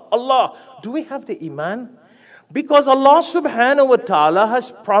 Sunnah, Allah. Do we have the iman? Because Allah subhanahu wa ta'ala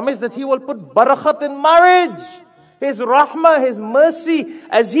has promised that He will put barakat in marriage. His rahmah, His mercy.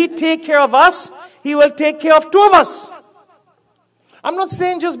 As He take care of us, He will take care of two of us. I'm not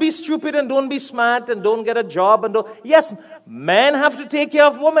saying just be stupid and don't be smart and don't get a job. And don't. Yes, men have to take care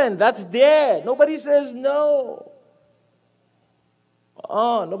of women. That's there. Nobody says no.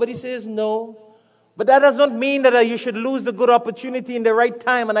 Nobody says no. But that does not mean that you should lose the good opportunity in the right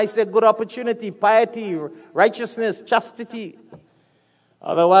time. And I said good opportunity, piety, righteousness, chastity.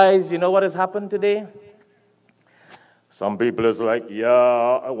 Otherwise, you know what has happened today? Some people is like, yeah,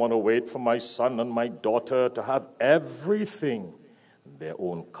 I want to wait for my son and my daughter to have everything. Their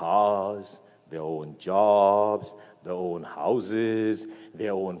own cars, their own jobs, their own houses,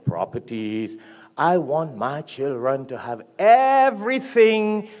 their own properties. I want my children to have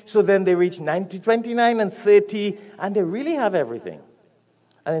everything, so then they reach 29 and 30, and they really have everything.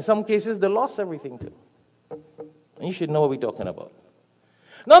 And in some cases, they lost everything too. And you should know what we're talking about.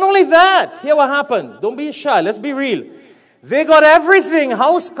 Not only that, here what happens. Don't be shy, let's be real. They got everything,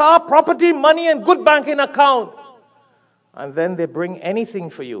 house, car, property, money, and good banking account. And then they bring anything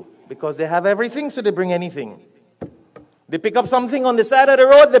for you. Because they have everything, so they bring anything. They pick up something on the side of the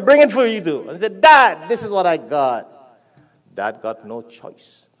road, they bring it for you too. And say, Dad, this is what I got. Dad got no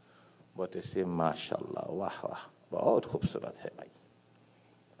choice but to say, MashaAllah, wah, wah, bahut khubsurat hai bhai.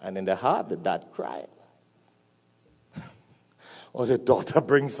 And in the heart, the dad cried. Or the daughter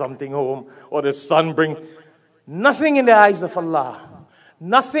brings something home, or the son brings nothing in the eyes of Allah.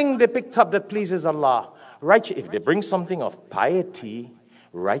 Nothing they picked up that pleases Allah. Right? If they bring something of piety,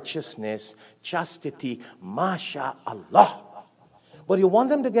 righteousness, chastity, MashaAllah. But you want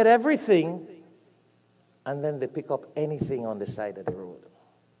them to get everything, and then they pick up anything on the side of the road.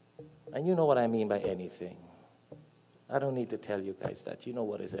 And you know what I mean by anything. I don't need to tell you guys that. You know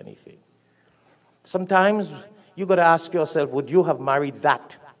what is anything. Sometimes you got to ask yourself, would you have married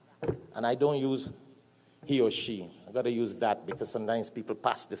that? And I don't use he or she. I got to use that because sometimes people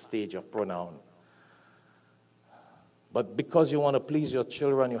pass the stage of pronoun. But because you want to please your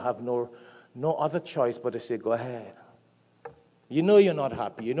children, you have no other choice but to say, go ahead. You know you're not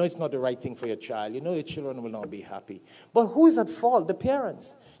happy. You know it's not the right thing for your child. You know your children will not be happy. But who is at fault? The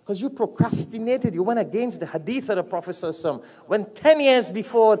parents. Because you procrastinated. You went against the hadith of the Prophet ﷺ. When 10 years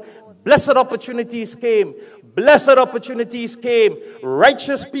before, blessed opportunities came. Blessed opportunities came.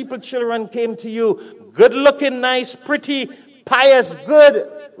 Righteous people, children came to you. Good looking, nice, pretty, pious, good.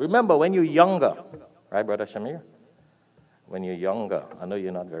 Remember, when you're younger. Right, Brother Shamir? When you're younger, I know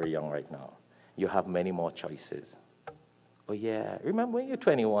you're not very young right now, you have many more choices. Oh yeah, remember when you're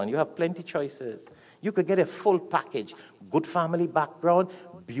 21, you have plenty choices. You could get a full package. Good family background,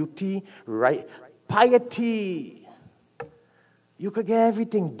 beauty, right, piety. You could get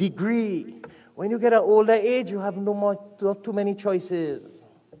everything, degree. When you get an older age, you have not too many choices.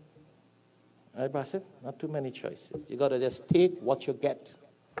 Right, Basit? Not too many choices. You got to just take what you get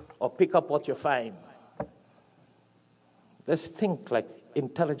or pick up what you find. Let's think like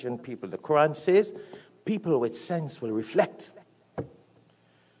intelligent people. The Quran says, people with sense will reflect.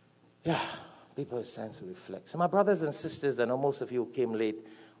 Yeah, people with sense will reflect. So my brothers and sisters, I know most of you came late,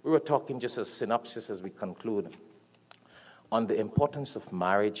 we were talking just a synopsis as we conclude on the importance of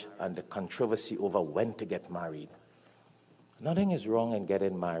marriage and the controversy over when to get married. Nothing is wrong in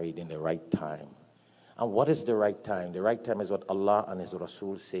getting married in the right time. And what is the right time? The right time is what Allah and His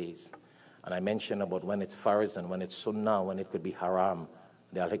Rasul says. And I mentioned about when it's farz and when it's sunnah, when it could be haram.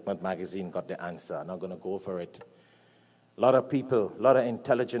 The Hikmat Magazine got the answer. I'm not going to go over it. A lot of people, a lot of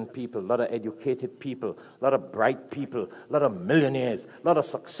intelligent people, a lot of educated people, a lot of bright people, a lot of millionaires, a lot of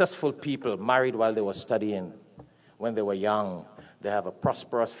successful people married while they were studying, when they were young. They have a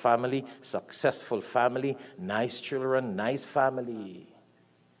prosperous family, successful family, nice children, nice family.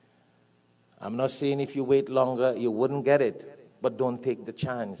 I'm not saying if you wait longer, you wouldn't get it. But don't take the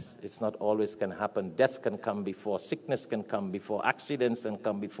chance. It's not always can happen. Death can come before. Sickness can come before. Accidents can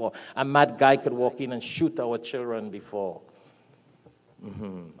come before. A mad guy could walk in and shoot our children before.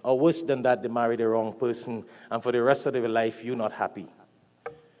 Or worse than that, they marry the wrong person. And for the rest of their life, you're not happy.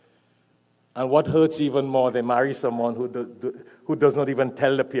 And what hurts even more, they marry someone who does not even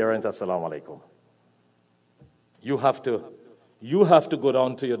tell the parents, Assalamu alaikum. You have to go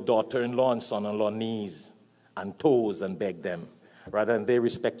down to your daughter-in-law and son-in-law knees and toes and beg them, rather than they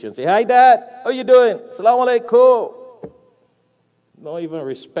respect you and say, hi, Dad, how you doing? Assalamu alaikum. No even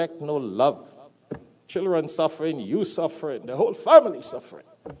respect, no love. Children suffering, you suffering, the whole family suffering.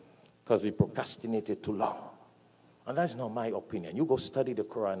 Because we procrastinated too long. And that's not my opinion. You go study the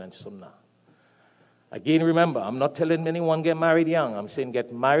Qur'an and Sunnah. Again, remember, I'm not telling anyone get married young. I'm saying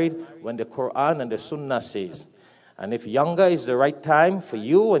get married when the Qur'an and the Sunnah says. And if younger is the right time for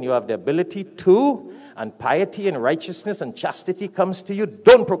you and you have the ability to, and piety and righteousness and chastity comes to you,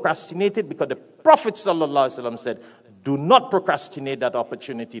 don't procrastinate it, because the Prophet ﷺ said, do not procrastinate that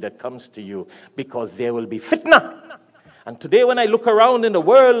opportunity that comes to you, because there will be fitna. And today when I look around in the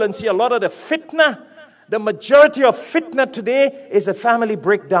world and see a lot of the fitna, the majority of fitna today is a family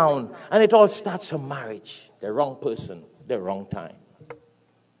breakdown. And it all starts from marriage. The wrong person, the wrong time.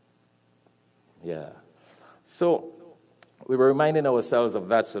 Yeah. So we were reminding ourselves of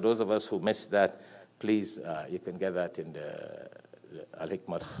that. So those of us who missed that, please, you can get that in the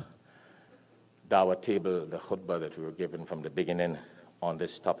Al-Hikmat Dawah table, the khutbah that we were given from the beginning on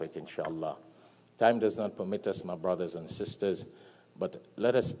this topic, inshallah. Time does not permit us, my brothers and sisters, but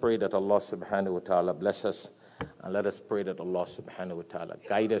let us pray that Allah subhanahu wa ta'ala bless us, and let us pray that Allah subhanahu wa ta'ala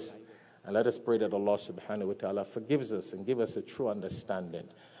guide us, and let us pray that Allah subhanahu wa ta'ala forgives us and give us a true understanding.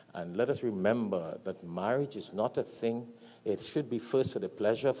 And let us remember that marriage is not a thing. It should be first for the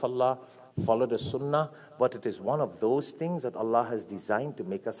pleasure of Allah, follow the sunnah, but it is one of those things that Allah has designed to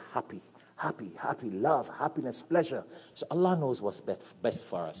make us happy. Happy, love, happiness, pleasure. So Allah knows what's best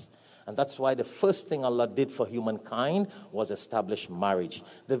for us. And that's why the first thing Allah did for humankind was establish marriage.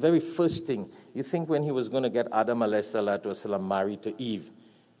 The very first thing. You think when he was going to get Adam alayhi salatu wasalam married to Eve,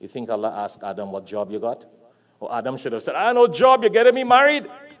 you think Allah asked Adam, what job you got? Or Adam should have said, no job, you're getting me married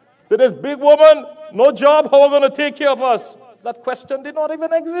to this big woman, no job, how are we going to take care of us? That question did not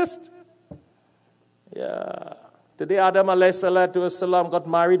even exist. Yeah. Today Adam alayhi salatu wasalam got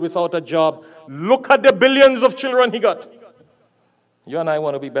married without a job. Look at the billions of children he got. You and I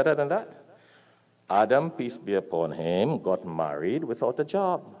want to be better than that. Adam, peace be upon him, got married without a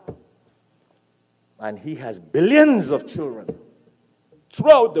job. And he has billions of children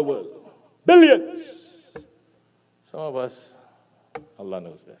throughout the world. Billions. Some of us, Allah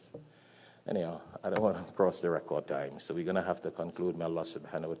knows best. Anyhow, I don't want to cross the record time, so we're going to have to conclude. May Allah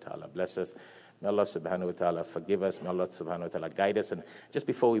subhanahu wa ta'ala bless us. May Allah subhanahu wa ta'ala forgive us. May Allah subhanahu wa ta'ala guide us. And just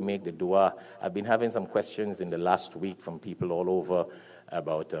before we make the dua, I've been having some questions in the last week from people all over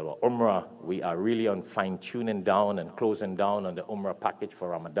about Umrah. We are really on fine-tuning down and closing down on the Umrah package for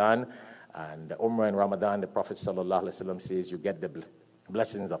Ramadan. And the Umrah in Ramadan, the Prophet sallallahu alaihi wasallam says you get the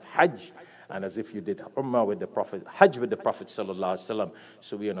blessings of Hajj, and as if you did Umrah with the Prophet, Hajj with the Prophet sallallahu alaihi wasallam.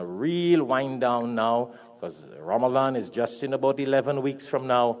 So we're on a real wind down now, because Ramadan is just in about 11 weeks from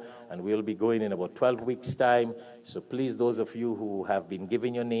now, and we'll be going in about 12 weeks time. So please, those of you who have been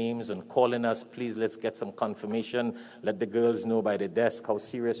giving your names and calling us, please let's get some confirmation. Let the girls know by the desk how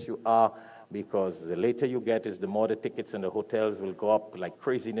serious you are, because the later you get is the more the tickets and the hotels will go up like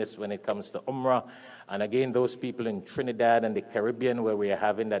craziness when it comes to Umrah. And again, those people in Trinidad and the Caribbean where we are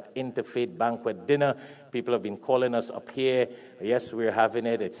having that interfaith banquet dinner, people have been calling us up here. Yes, we're having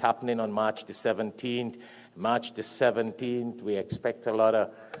it. It's happening on March the 17th. March the 17th, we expect a lot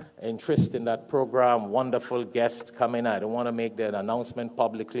of interest in that program. Wonderful guests coming. I don't want to make the announcement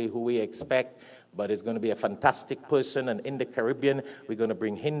publicly who we expect, but it's going to be a fantastic person. And in the Caribbean, we're going to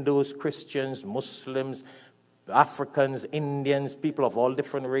bring Hindus, Christians, Muslims, Africans, Indians, people of all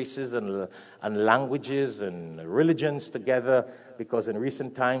different races and languages and religions together, because in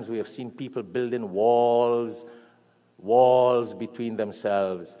recent times we have seen people building walls between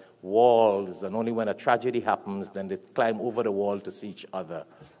themselves, walls, and only when a tragedy happens, then they climb over the wall to see each other.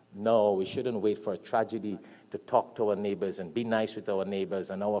 No, we shouldn't wait for a tragedy to talk to our neighbors and be nice with our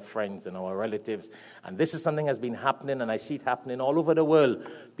neighbors and our friends and our relatives. And this is something that's been happening, and I see it happening all over the world.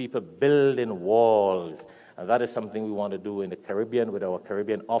 People building walls. And that is something we want to do in the Caribbean with our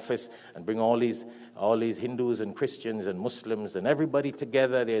Caribbean office, and bring all these Hindus and Christians and Muslims and everybody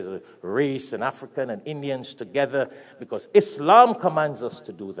together. There's a race and African and Indians together, because Islam commands us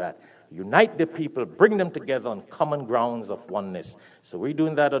to do that. Unite the people, bring them together on common grounds of oneness. So we're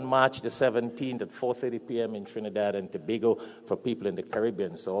doing that on March the 17th at 4:30 p.m. in Trinidad and Tobago for people in the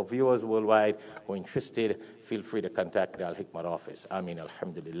Caribbean. So our viewers worldwide who are interested, feel free to contact the Al-Hikmat office. Ameen.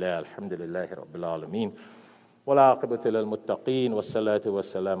 Alhamdulillah. Alhamdulillahi Rabbil Alameen. والعاقبة للمتقين والصلاة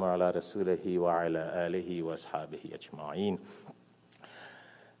والسلام على رسوله وعلى آله وأصحابه أجمعين.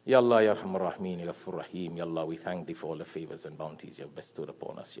 Ya Allah, Ya Rahman Rahim, Ya Ghafur Rahim. Ya Allah, we thank Thee for all the favors and bounties You have bestowed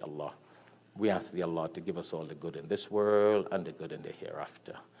upon us, Ya Allah. We ask Thee, Allah, to give us all the good in this world and the good in the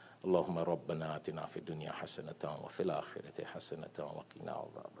hereafter. Allahumma Rabbana atina fi dunya hasanatan wa fil akhirati hasanatan wa qina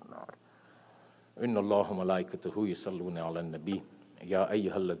adhaban nar. Inna Allaha malaikatahu yusalluna ala nabi. Ya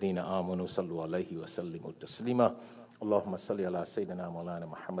ayyuhalladhina amanu sallu alayhi wa sallimu taslima. Allahumma salli ala Sayyidina Maulana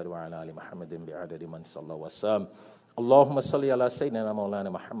Muhammad wa ala ali Muhammadin bi'adadi man salla wa sam. اللهم صل على سيدنا مولانا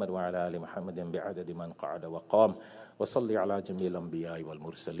محمد وعلى آل محمد بعدد من قعد وقام وصل على جميع الأنبياء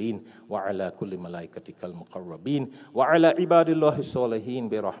والمرسلين وعلى كل ملائكتك المقربين وعلى عباد الله الصالحين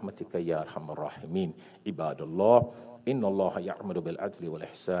برحمتك يا أرحم الراحمين. عباد الله إن الله يأمر بالعدل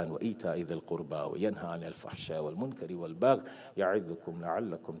والإحسان وإيتاء ذي القربى وينهى عن الفحشاء والمنكر والبغي يعظكم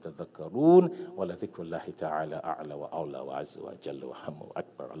لعلكم تذكرون ولذكر الله تعالى أعلى وأولى وعز وجل وهم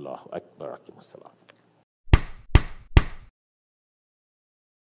أكبر. الله أكبر. أقم الصلاة.